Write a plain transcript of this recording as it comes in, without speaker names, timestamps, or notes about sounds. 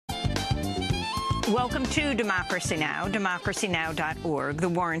Welcome to Democracy Now!, democracynow.org, the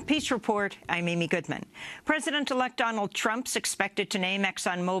War and Peace Report. I'm Amy Goodman. President-elect Donald Trump's expected to name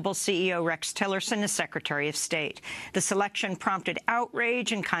ExxonMobil CEO Rex Tillerson as Secretary of State. The selection prompted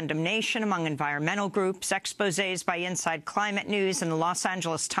outrage and condemnation among environmental groups. Exposés by Inside Climate News and the Los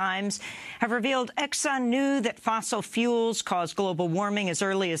Angeles Times have revealed Exxon knew that fossil fuels caused global warming as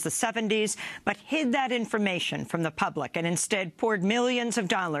early as the 70s, but hid that information from the public and instead poured millions of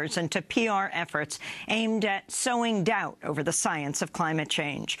dollars into PR efforts aimed at sowing doubt over the science of climate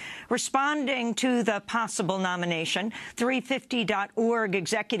change. Responding to the possible nomination, 350.org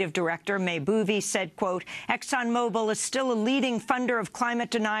Executive Director May Boovy said, quote, ExxonMobil is still a leading funder of climate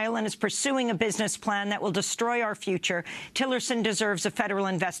denial and is pursuing a business plan that will destroy our future. Tillerson deserves a federal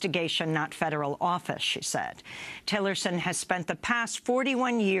investigation, not federal office, she said. Tillerson has spent the past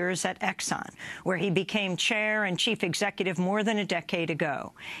 41 years at Exxon, where he became chair and chief executive more than a decade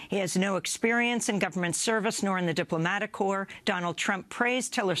ago. He has no experience in government service nor in the diplomatic corps. Donald Trump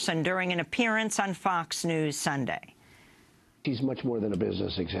praised Tillerson during an appearance on Fox News Sunday. He's much more than a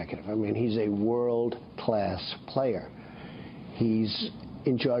business executive. I mean, he's a world-class player. He's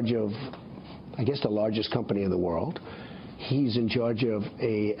in charge of, I guess, the largest company in the world. He's in charge of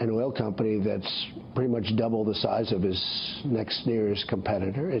an oil company that's pretty much double the size of his next nearest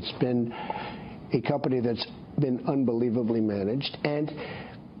competitor. It's been a company that's been unbelievably managed. And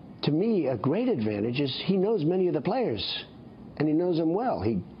to me, a great advantage is he knows many of the players, and he knows them well.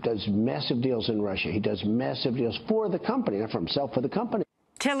 He does massive deals in Russia. He does massive deals for the company, not for himself, for the company.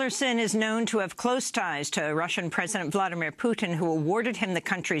 Tillerson is known to have close ties to Russian President Vladimir Putin, who awarded him the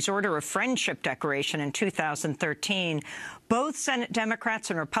country's Order of Friendship decoration in 2013. Both Senate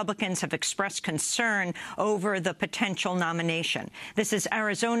Democrats and Republicans have expressed concern over the potential nomination. This is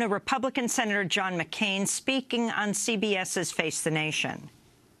Arizona Republican Senator John McCain speaking on CBS's Face the Nation.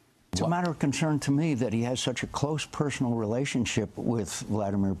 It's a matter of concern to me that he has such a close personal relationship with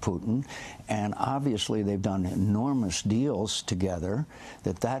Vladimir Putin, and obviously they've done enormous deals together,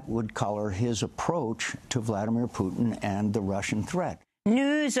 that would color his approach to Vladimir Putin and the Russian threat.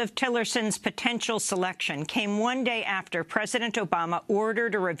 News of Tillerson's potential selection came one day after President Obama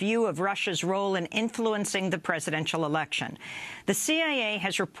ordered a review of Russia's role in influencing the presidential election. The CIA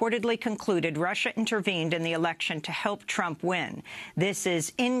has reportedly concluded Russia intervened in the election to help Trump win. This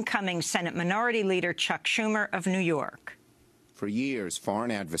is incoming Senate Minority Leader Chuck Schumer of New York. For years,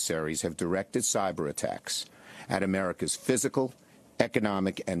 foreign adversaries have directed cyber attacks at America's physical,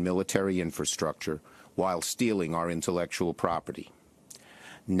 economic, and military infrastructure while stealing our intellectual property.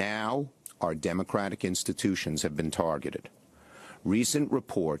 Now, our democratic institutions have been targeted. Recent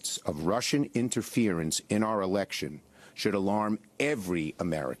reports of Russian interference in our election should alarm every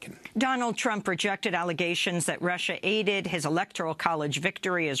American. Donald Trump rejected allegations that Russia aided his Electoral College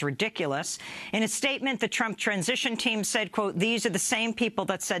victory as ridiculous. In a statement, the Trump transition team said, quote, these are the same people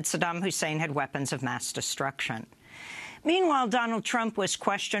that said Saddam Hussein had weapons of mass destruction. Meanwhile, Donald Trump was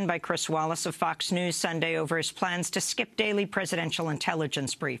questioned by Chris Wallace of Fox News Sunday over his plans to skip daily presidential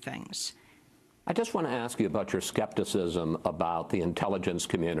intelligence briefings. I just want to ask you about your skepticism about the intelligence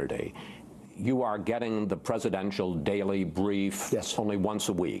community. You are getting the presidential daily brief only once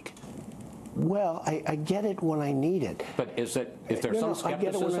a week. Well, I get it when I need it. But is there some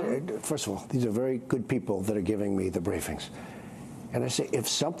skepticism? I get it first of all, these are very good people that are giving me the briefings. And I say, if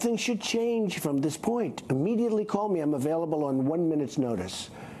something should change from this point, immediately call me. I'm available on 1 minute's notice.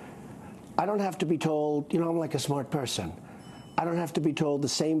 I don't have to be told, I'm like a smart person. I don't have to be told the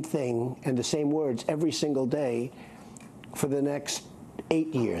same thing and the same words every single day for the next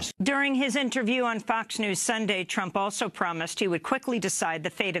 8 years. During his interview on Fox News Sunday, Trump also promised he would quickly decide the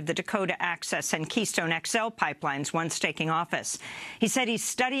fate of the Dakota Access and Keystone XL pipelines once taking office. He said he's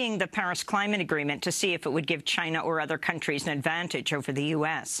studying the Paris Climate Agreement to see if it would give China or other countries an advantage over the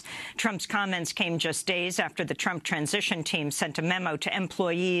U.S. Trump's comments came just days after the Trump transition team sent a memo to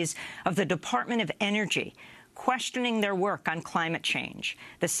employees of the Department of Energy questioning their work on climate change.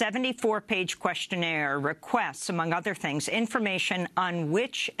 The 74-page questionnaire requests, among other things, information on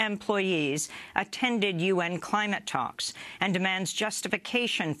which employees attended UN climate talks and demands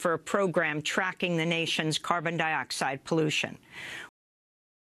justification for a program tracking the nation's carbon dioxide pollution.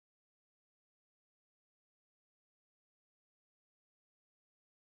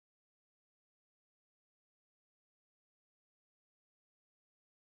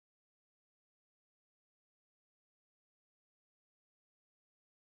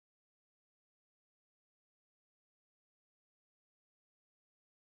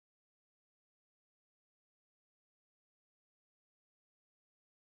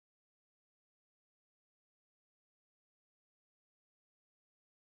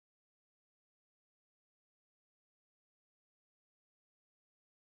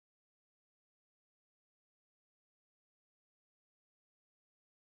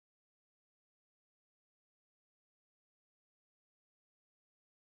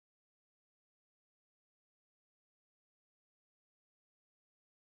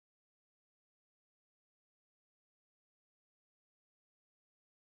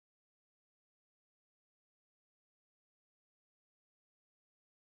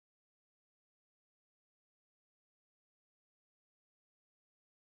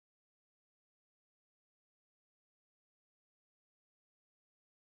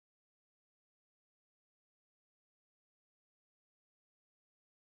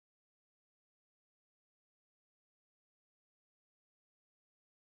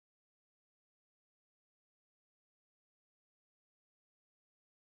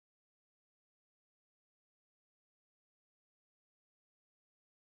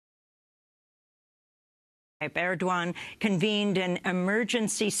 Erdogan convened an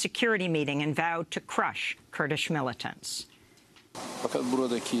emergency security meeting and vowed to crush Kurdish militants.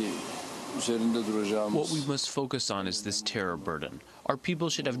 What we must focus on is this terror burden. Our people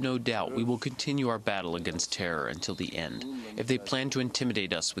should have no doubt we will continue our battle against terror until the end. If they plan to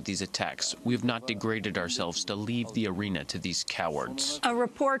intimidate us with these attacks, we have not degraded ourselves to leave the arena to these cowards. A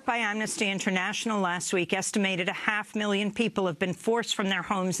report by Amnesty International last week estimated 500,000 people have been forced from their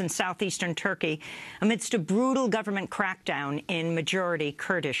homes in southeastern Turkey amidst a brutal government crackdown in majority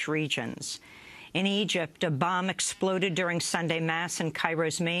Kurdish regions. In Egypt, a bomb exploded during Sunday Mass in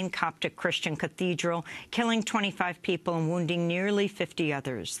Cairo's main Coptic Christian cathedral, killing 25 people and wounding nearly 50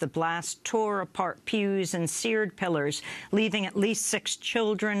 others. The blast tore apart pews and seared pillars, leaving at least 6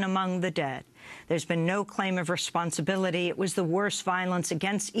 children among the dead. There's been no claim of responsibility. It was the worst violence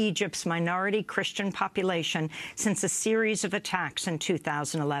against Egypt's minority Christian population since a series of attacks in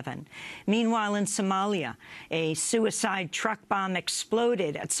 2011. Meanwhile, in Somalia, a suicide truck bomb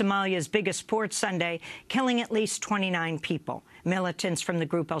exploded at Somalia's biggest port Sunday, killing at least 29 people. Militants from the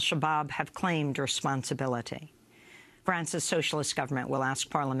group al-Shabaab have claimed responsibility. France's socialist government will ask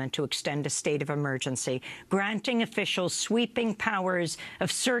Parliament to extend a state of emergency, granting officials sweeping powers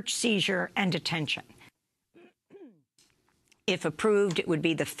of search, seizure and detention. If approved, it would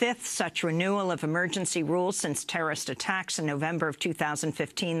be the 5th such renewal of emergency rules since terrorist attacks in November of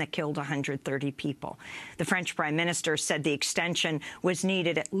 2015 that killed 130 people. The French Prime Minister said the extension was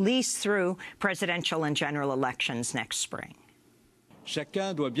needed at least through presidential and general elections next spring. Each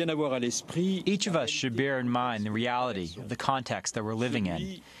of us should bear in mind the reality of the context that we're living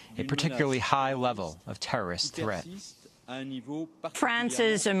in, a particularly high level of terrorist threat.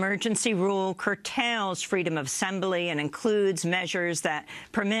 France's emergency rule curtails freedom of assembly and includes measures that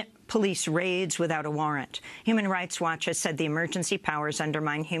permit police raids without a warrant. Human Rights Watch has said the emergency powers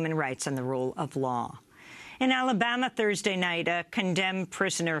undermine human rights and the rule of law. In Alabama Thursday night, a condemned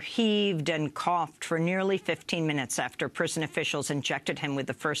prisoner heaved and coughed for nearly 15 minutes after prison officials injected him with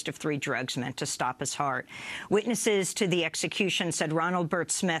the first of 3 drugs meant to stop his heart. Witnesses to the execution said Ronald Burt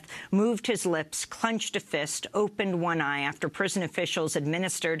Smith moved his lips, clenched a fist, opened one eye after prison officials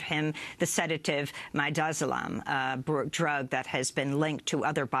administered him the sedative midazolam, a drug that has been linked to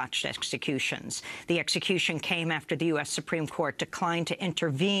other botched executions. The execution came after the U.S. Supreme Court declined to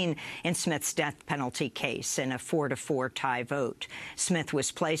intervene in Smith's death penalty case in a 4-4 tie vote. Smith was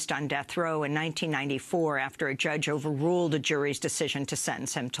placed on death row in 1994 after a judge overruled a jury's decision to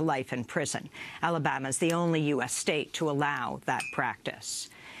sentence him to life in prison. Alabama is the only U.S. state to allow that practice.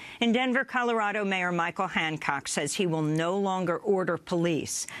 In Denver, Colorado, Mayor Michael Hancock says he will no longer order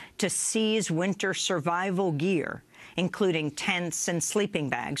police to seize winter survival gear, including tents and sleeping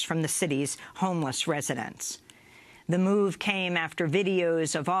bags from the city's homeless residents. The move came after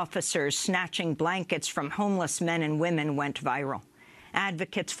videos of officers snatching blankets from homeless men and women went viral.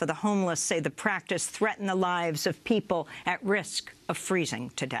 Advocates for the homeless say the practice threatened the lives of people at risk of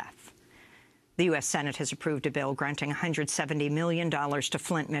freezing to death. The U.S. Senate has approved a bill granting $170 million to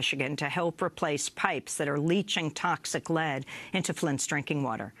Flint, Michigan, to help replace pipes that are leaching toxic lead into Flint's drinking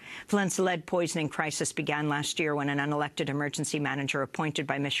water. Flint's lead poisoning crisis began last year when an unelected emergency manager appointed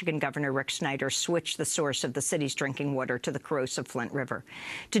by Michigan Governor Rick Snyder switched the source of the city's drinking water to the corrosive Flint River.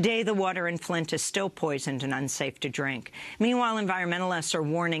 Today, the water in Flint is still poisoned and unsafe to drink. Meanwhile, environmentalists are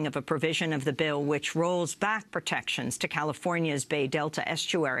warning of a provision of the bill which rolls back protections to California's Bay Delta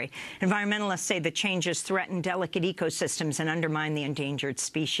estuary. Environmentalists say the changes threaten delicate ecosystems and undermine the Endangered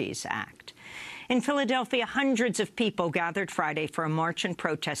Species Act. In Philadelphia, hundreds of people gathered Friday for a march and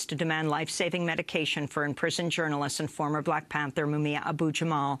protest to demand life-saving medication for imprisoned journalist and former Black Panther Mumia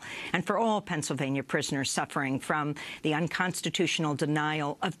Abu-Jamal and for all Pennsylvania prisoners suffering from the unconstitutional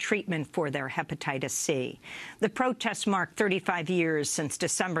denial of treatment for their hepatitis C. The protests marked 35 years since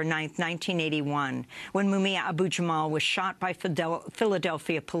December 9, 1981, when Mumia Abu-Jamal was shot by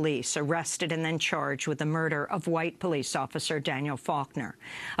Philadelphia police, arrested and then charged with the murder of white police officer Daniel Faulkner.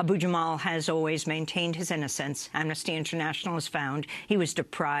 Abu-Jamal has always maintained his innocence. Amnesty International has found he was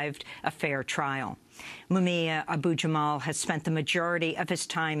deprived a fair trial. Mumia Abu-Jamal has spent the majority of his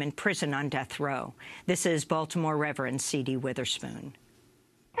time in prison on death row. This is Baltimore Reverend C.D. Witherspoon.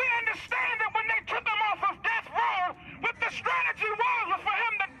 We understand that when they took him off of death row, what the strategy was for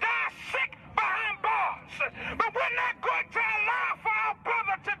him to die sick behind bars. But we're not going to allow for our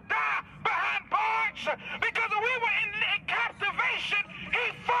brother to die behind bars because we were in captivation. He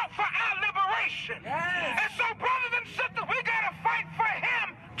fought for our liberation. Yes. And so, brothers and sisters, we got to fight for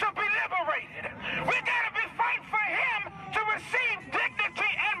him to be liberated. We got to be fighting for him to receive dignity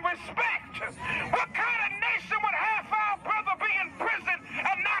and respect. What kind of nation would have our brother be in prison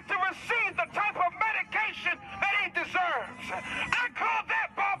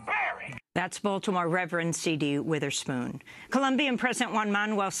That's Baltimore Reverend C.D. Witherspoon. Colombian President Juan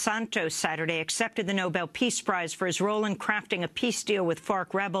Manuel Santos Saturday accepted the Nobel Peace Prize for his role in crafting a peace deal with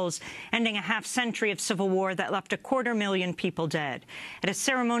FARC rebels, ending a half-century of civil war that left 250,000 people dead. At a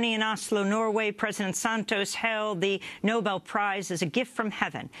ceremony in Oslo, Norway, President Santos hailed the Nobel Prize as a gift from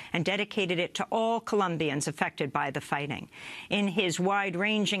heaven and dedicated it to all Colombians affected by the fighting. In his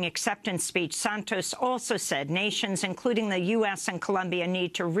wide-ranging acceptance speech, Santos also said nations, including the U.S. and Colombia,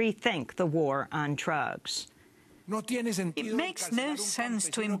 need to rethink the war on drugs. It makes no sense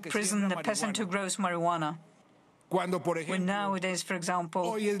to imprison the peasant who grows marijuana, when nowadays, for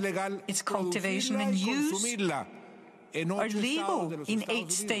example, its cultivation and use are legal in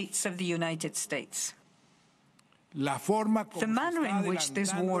 8 states of the United States. The manner in which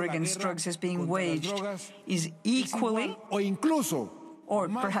this war against drugs is being waged is equally or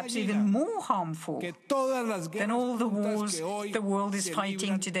perhaps even more harmful than all the wars the world is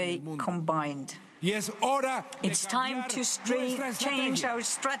fighting today combined. It's time to change our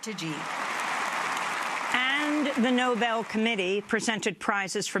strategy. And the Nobel Committee presented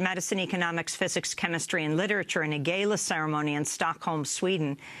prizes for medicine, economics, physics, chemistry, and literature in a gala ceremony in Stockholm,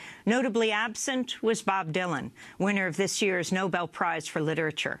 Sweden. Notably absent was Bob Dylan, winner of this year's Nobel Prize for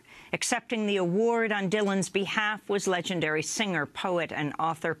Literature. Accepting the award on Dylan's behalf was legendary singer, poet, and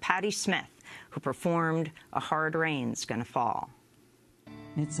author Patti Smith, who performed A Hard Rain's Gonna Fall.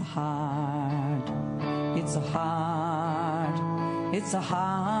 It's a hard, it's a hard, it's a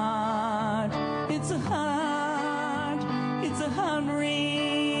hard, it's a hard, it's a hard rain's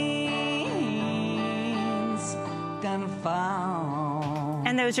gonna fall.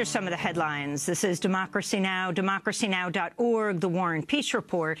 And those are some of the headlines. This is Democracy Now!, democracynow.org, The War and Peace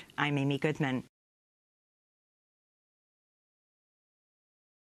Report. I'm Amy Goodman.